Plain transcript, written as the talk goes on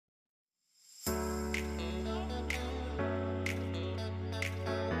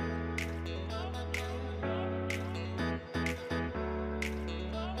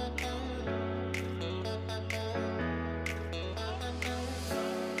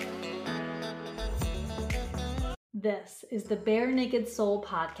This is the Bare Naked Soul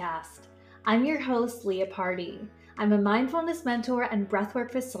podcast. I'm your host, Leah Party. I'm a mindfulness mentor and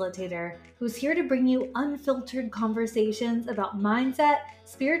breathwork facilitator who's here to bring you unfiltered conversations about mindset,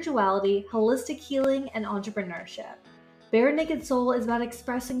 spirituality, holistic healing, and entrepreneurship. Bare Naked Soul is about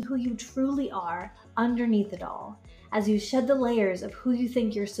expressing who you truly are underneath it all, as you shed the layers of who you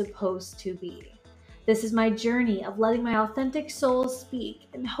think you're supposed to be. This is my journey of letting my authentic soul speak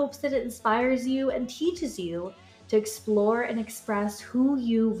in hopes that it inspires you and teaches you to explore and express who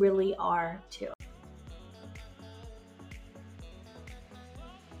you really are too.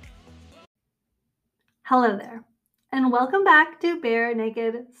 Hello there, and welcome back to Bare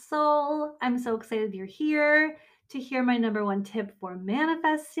Naked Soul. I'm so excited you're here to hear my number one tip for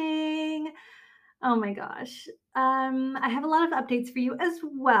manifesting. Oh my gosh. I have a lot of updates for you as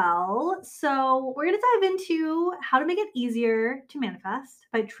well. So, we're going to dive into how to make it easier to manifest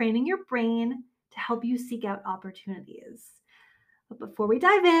by training your brain to help you seek out opportunities. But before we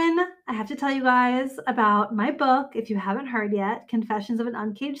dive in, I have to tell you guys about my book. If you haven't heard yet, Confessions of an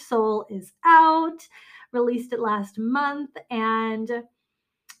Uncaged Soul is out, released it last month, and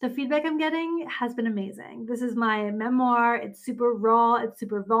the feedback I'm getting has been amazing. This is my memoir. It's super raw, it's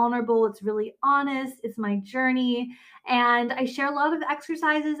super vulnerable, it's really honest, it's my journey. And I share a lot of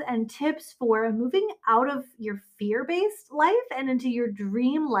exercises and tips for moving out of your fear based life and into your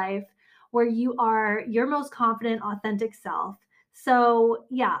dream life where you are your most confident, authentic self. So,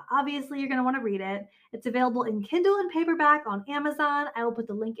 yeah, obviously, you're going to want to read it. It's available in Kindle and paperback on Amazon. I will put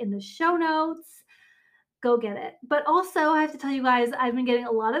the link in the show notes. Go get it. But also, I have to tell you guys, I've been getting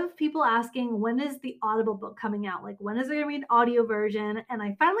a lot of people asking, when is the Audible book coming out? Like, when is there going to be an audio version? And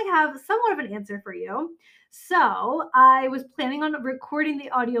I finally have somewhat of an answer for you. So I was planning on recording the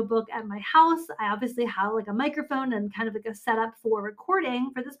audiobook at my house. I obviously have like a microphone and kind of like a setup for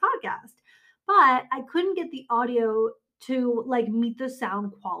recording for this podcast, but I couldn't get the audio to like meet the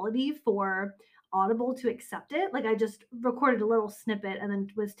sound quality for Audible to accept it. Like I just recorded a little snippet and then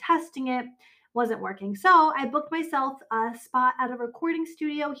was testing it, wasn't working. So I booked myself a spot at a recording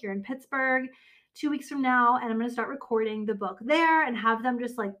studio here in Pittsburgh 2 weeks from now, and I'm going to start recording the book there and have them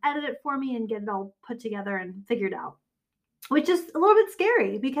just like edit it for me and get it all put together and figured out, which is a little bit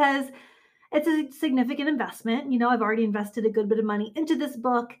scary because it's a significant investment. You know, I've already invested a good bit of money into this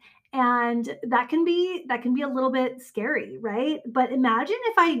book, and that can be a little bit scary, right? But imagine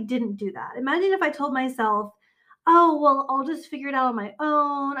if I didn't do that. Imagine if I told myself, oh, well, I'll just figure it out on my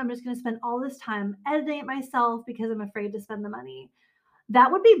own. I'm just going to spend all this time editing it myself because I'm afraid to spend the money. That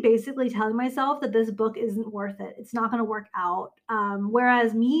would be basically telling myself that this book isn't worth it. It's not going to work out.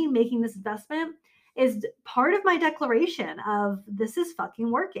 Whereas me making this investment is part of my declaration of this is fucking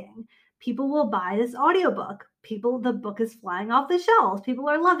working. People will buy this audiobook. The book is flying off the shelves. People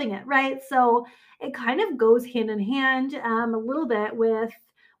are loving it, right? So it kind of goes hand in hand a little bit with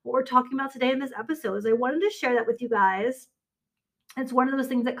what we're talking about today in this episode. Is I wanted to share that with you guys. It's one of those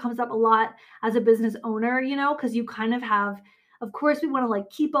things that comes up a lot as a business owner, you know, because you kind of course, we want to like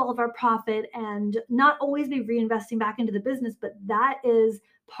keep all of our profit and not always be reinvesting back into the business, but that is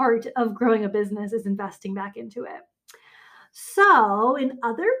part of growing a business is investing back into it. So, in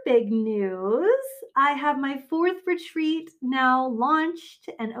other big news, I have my fourth retreat now launched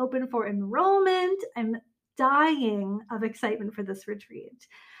and open for enrollment. I'm dying of excitement for this retreat.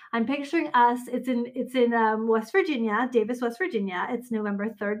 I'm picturing us. It's in West Virginia, Davis, West Virginia. It's November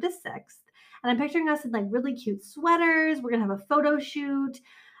 3rd to 6th, and I'm picturing us in like really cute sweaters. We're gonna have a photo shoot.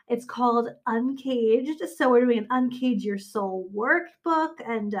 It's called Uncaged. So we're doing an Uncage Your Soul workbook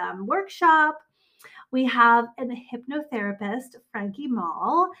and workshop. We have a hypnotherapist, Frankie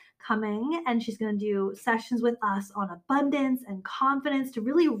Mall, coming, and she's going to do sessions with us on abundance and confidence to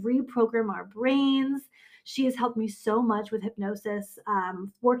really reprogram our brains. She has helped me so much with hypnosis,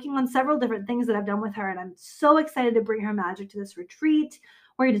 working on several different things that I've done with her, and I'm so excited to bring her magic to this retreat.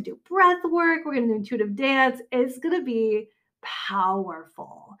 We're going to do breath work. We're going to do intuitive dance. It's going to be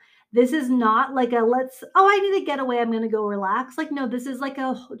powerful. This is not like I need to get away, I'm going to go relax. Like, no, this is like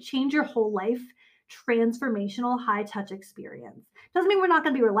a change your whole life transformational high touch experience. Doesn't mean we're not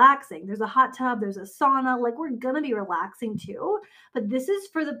going to be relaxing. There's a hot tub, there's a sauna, like we're going to be relaxing too. But this is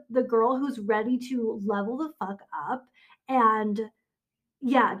for the girl who's ready to level the fuck up and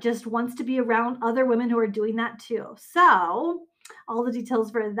yeah, just wants to be around other women who are doing that too. So, all the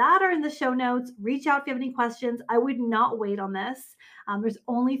details for that are in the show notes. Reach out if you have any questions. I would not wait on this. There's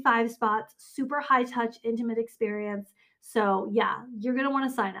only 5 spots, super high touch, intimate experience. So, yeah, you're going to want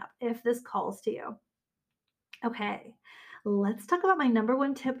to sign up if this calls to you. Okay, let's talk about my number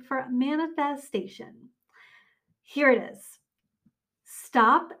one tip for manifestation. Here it is.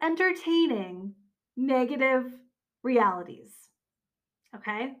 Stop entertaining negative realities.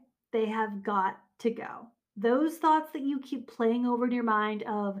 Okay? They have got to go. Those thoughts that you keep playing over in your mind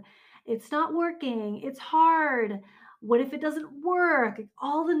of, it's not working, it's hard, what if it doesn't work,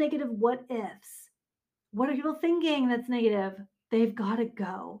 all the negative what ifs. What are people thinking that's negative? They've got to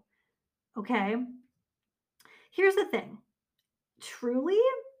go. Okay? Here's the thing, truly,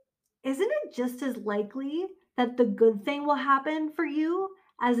 isn't it just as likely that the good thing will happen for you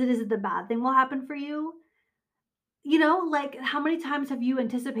as it is that the bad thing will happen for you? You know, like how many times have you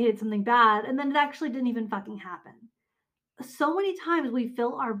anticipated something bad and then it actually didn't even fucking happen? So many times we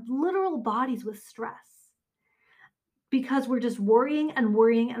fill our literal bodies with stress because we're just worrying and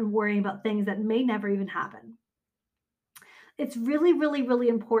worrying and worrying about things that may never even happen. It's really, really, really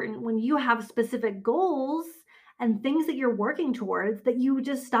important when you have specific goals and things that you're working towards that you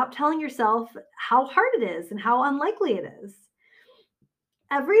just stop telling yourself how hard it is and how unlikely it is.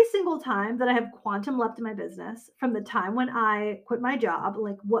 Every single time that I have quantum leapt in my business, from the time when I quit my job,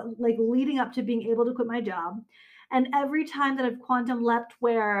 like leading up to being able to quit my job, and every time that I've quantum leapt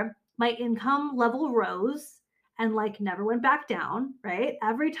where my income level rose and like never went back down, right?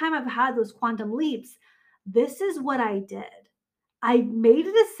 Every time I've had those quantum leaps, this is what I did. I made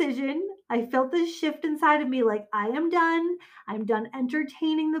a decision. I felt this shift inside of me like, I am done. I'm done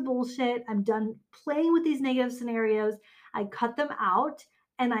entertaining the bullshit. I'm done playing with these negative scenarios. I cut them out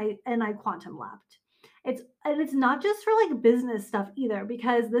and I quantum leapt. It's not just for like business stuff either,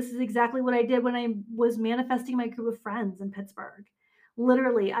 because this is exactly what I did when I was manifesting my group of friends in Pittsburgh.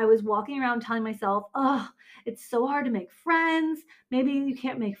 Literally, I was walking around telling myself, oh, it's so hard to make friends. Maybe you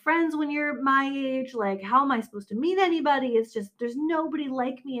can't make friends when you're my age. Like, how am I supposed to meet anybody? It's just, there's nobody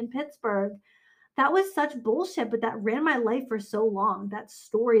like me in Pittsburgh. That was such bullshit, but that ran my life for so long. That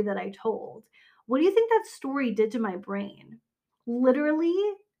story that I told. What do you think that story did to my brain? Literally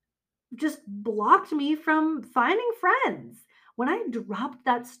just blocked me from finding friends. When I dropped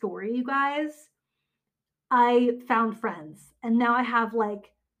that story, you guys, I found friends. And now I have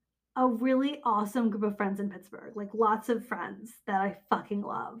like a really awesome group of friends in Pittsburgh, like lots of friends that I fucking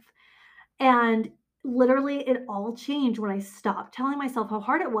love. And literally, it all changed when I stopped telling myself how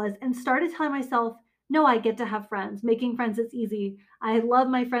hard it was and started telling myself, no, I get to have friends. Making friends is easy. I love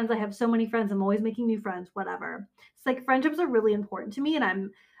my friends. I have so many friends. I'm always making new friends, whatever. It's like friendships are really important to me.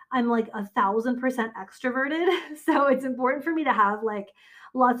 And I'm like 1,000% extroverted. So it's important for me to have like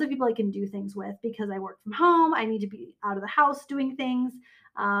lots of people I can do things with because I work from home. I need to be out of the house doing things.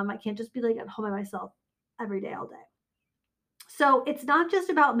 I can't just be like at home by myself every day, all day. So it's not just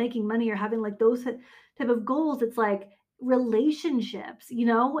about making money or having like those type of goals. It's like relationships, you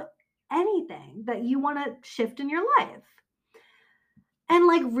know, anything that you want to shift in your life. And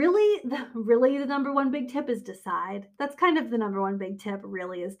like really the number one big tip is decide. That's kind of the number one big tip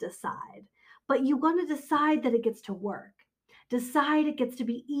really is decide. But you want to decide that it gets to work. Decide it gets to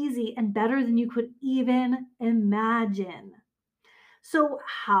be easy and better than you could even imagine. So,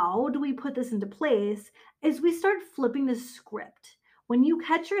 how do we put this into place? Is we start flipping the script. When you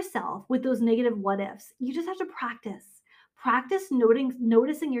catch yourself with those negative what ifs, you just have to practice. Practice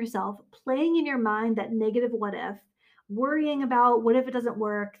noticing yourself, playing in your mind that negative what if, worrying about what if it doesn't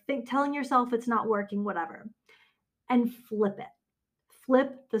work, telling yourself it's not working, whatever, and flip it.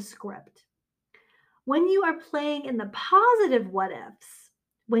 Flip the script. When you are playing in the positive what ifs,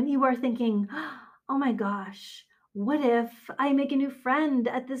 when you are thinking, oh my gosh, what if I make a new friend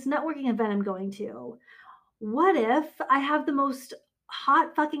at this networking event I'm going to? What if I have the most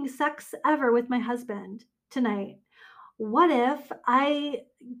hot fucking sex ever with my husband tonight? What if I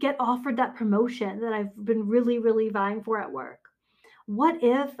get offered that promotion that I've been really, really vying for at work? What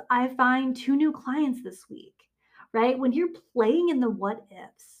if I find 2 new clients this week? Right? When you're playing in the what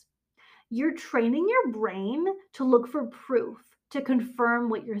ifs, you're training your brain to look for proof to confirm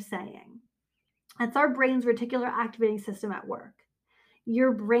what you're saying. That's our brain's reticular activating system at work.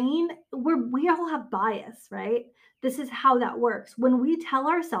 Your brain, we all have bias, right? This is how that works. When we tell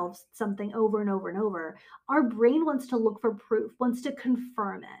ourselves something over and over and over, our brain wants to look for proof, wants to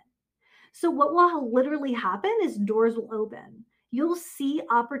confirm it. So, what will literally happen is doors will open. You'll see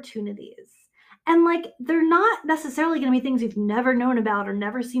opportunities. And like, they're not necessarily going to be things you've never known about or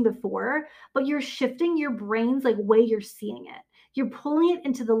never seen before, but you're shifting your brain's like way you're seeing it. You're pulling it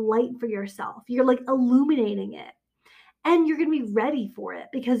into the light for yourself. You're like illuminating it. And you're going to be ready for it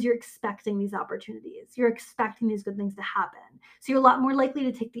because you're expecting these opportunities. You're expecting these good things to happen. So you're a lot more likely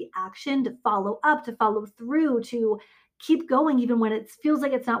to take the action, to follow up, to follow through, to keep going even when it feels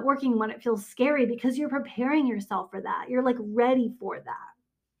like it's not working, when it feels scary, because you're preparing yourself for that. You're like ready for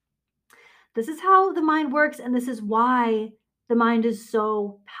that. This is how the mind works, and this is why the mind is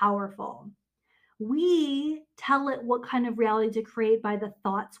so powerful. We tell it what kind of reality to create by the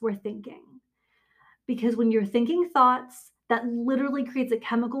thoughts we're thinking. Because when you're thinking thoughts, that literally creates a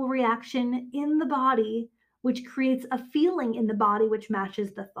chemical reaction in the body, which creates a feeling in the body which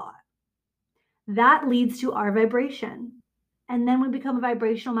matches the thought. That leads to our vibration. And then we become a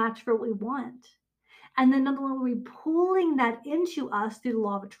vibrational match for what we want. And then not only are we pulling that into us through the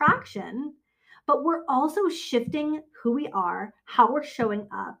law of attraction, but we're also shifting who we are, how we're showing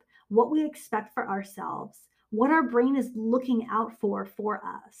up, what we expect for ourselves, what our brain is looking out for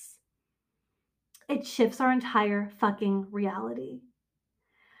us. It shifts our entire fucking reality.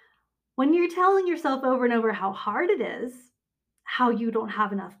 When you're telling yourself over and over how hard it is, how you don't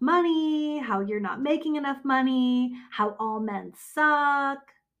have enough money, how you're not making enough money, how all men suck,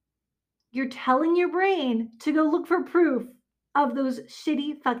 you're telling your brain to go look for proof of those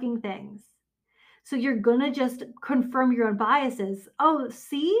shitty fucking things. So you're gonna just confirm your own biases. Oh,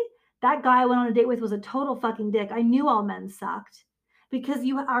 see? That guy I went on a date with was a total fucking dick. I knew all men sucked. Because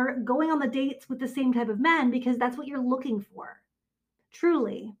you are going on the dates with the same type of men because that's what you're looking for.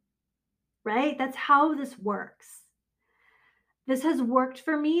 Truly. Right? That's how this works. This has worked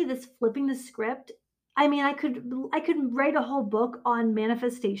for me, this flipping the script. I mean, I could write a whole book on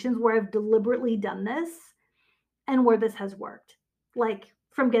manifestations where I've deliberately done this and where this has worked. Like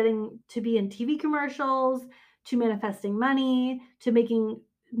from getting to be in TV commercials, to manifesting money, to making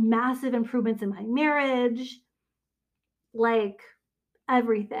massive improvements in my marriage, like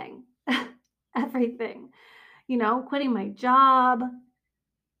everything. Everything. You know, quitting my job,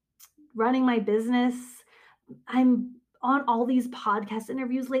 running my business. I'm on all these podcast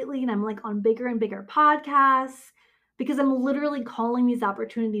interviews lately, and I'm like on bigger and bigger podcasts because I'm literally calling these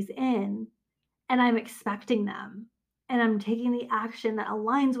opportunities in and I'm expecting them. And I'm taking the action that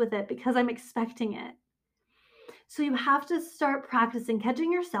aligns with it because I'm expecting it. So you have to start practicing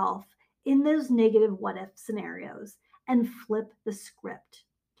catching yourself in those negative what if scenarios and flip the script.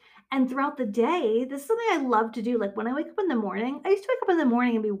 And throughout the day, this is something I love to do. Like when I wake up in the morning, I used to wake up in the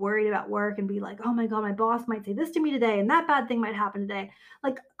morning and be worried about work and be like, oh my God, my boss might say this to me today and that bad thing might happen today.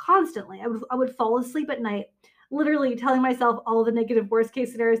 Like constantly, I would fall asleep at night, literally telling myself all the negative worst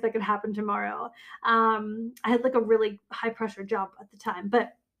case scenarios that could happen tomorrow. I had like a really high pressure job at the time,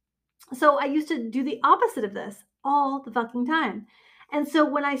 but so I used to do the opposite of this all the fucking time. And so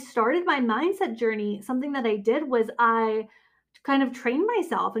when I started my mindset journey, something that I did was I kind of trained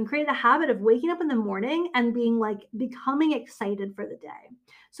myself and created a habit of waking up in the morning and being like becoming excited for the day.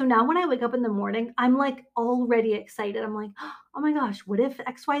 So now when I wake up in the morning, I'm like already excited. I'm like, oh my gosh, what if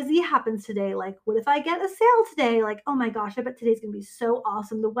XYZ happens today? Like, what if I get a sale today? Like, oh my gosh, I bet today's gonna be so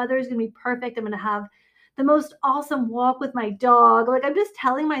awesome. The weather is gonna be perfect. I'm gonna have the most awesome walk with my dog. Like, I'm just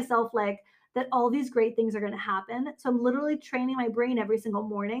telling myself, like, that all these great things are going to happen. So I'm literally training my brain every single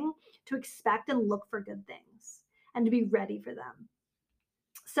morning to expect and look for good things and to be ready for them.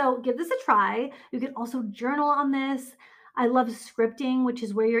 So give this a try. You can also journal on this. I love scripting, which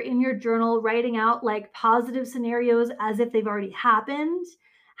is where you're in your journal writing out like positive scenarios as if they've already happened.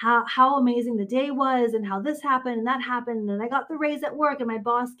 How amazing the day was and how this happened and that happened and I got the raise at work and my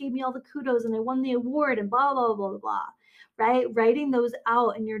boss gave me all the kudos and I won the award and blah blah blah blah blah. Right? Writing those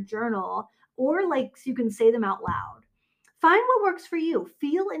out in your journal or like so you can say them out loud. Find what works for you.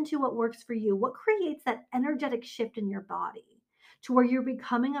 Feel into what works for you. What creates that energetic shift in your body to where you're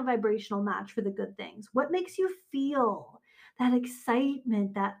becoming a vibrational match for the good things? What makes you feel that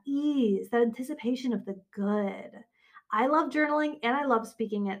excitement, that ease, that anticipation of the good? I love journaling and I love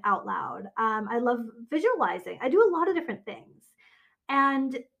speaking it out loud. I love visualizing. I do a lot of different things.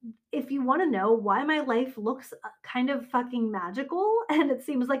 And if you want to know why my life looks kind of fucking magical and it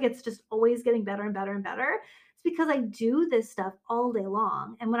seems like it's just always getting better and better and better, it's because I do this stuff all day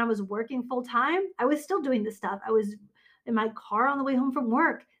long. And when I was working full time, I was still doing this stuff. I was in my car on the way home from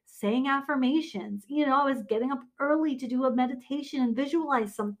work saying affirmations. You know, I was getting up early to do a meditation and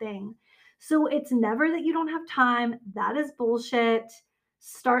visualize something. So it's never that you don't have time. That is bullshit.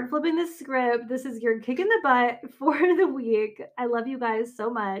 Start flipping the script. This is your kick in the butt for the week. I love you guys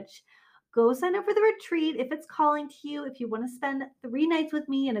so much. Go sign up for the retreat if it's calling to you. If you want to spend 3 nights with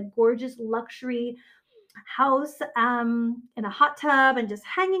me in a gorgeous luxury house in a hot tub and just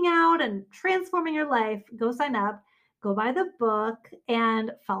hanging out and transforming your life, go sign up. Go buy the book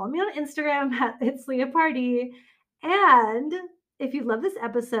and follow me on Instagram at It's Leah Party. And if you love this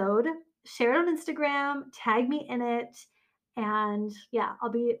episode, share it on Instagram, tag me in it. And yeah,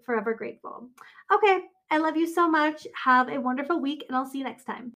 I'll be forever grateful. Okay, I love you so much. Have a wonderful week, and I'll see you next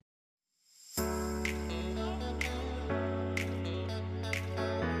time.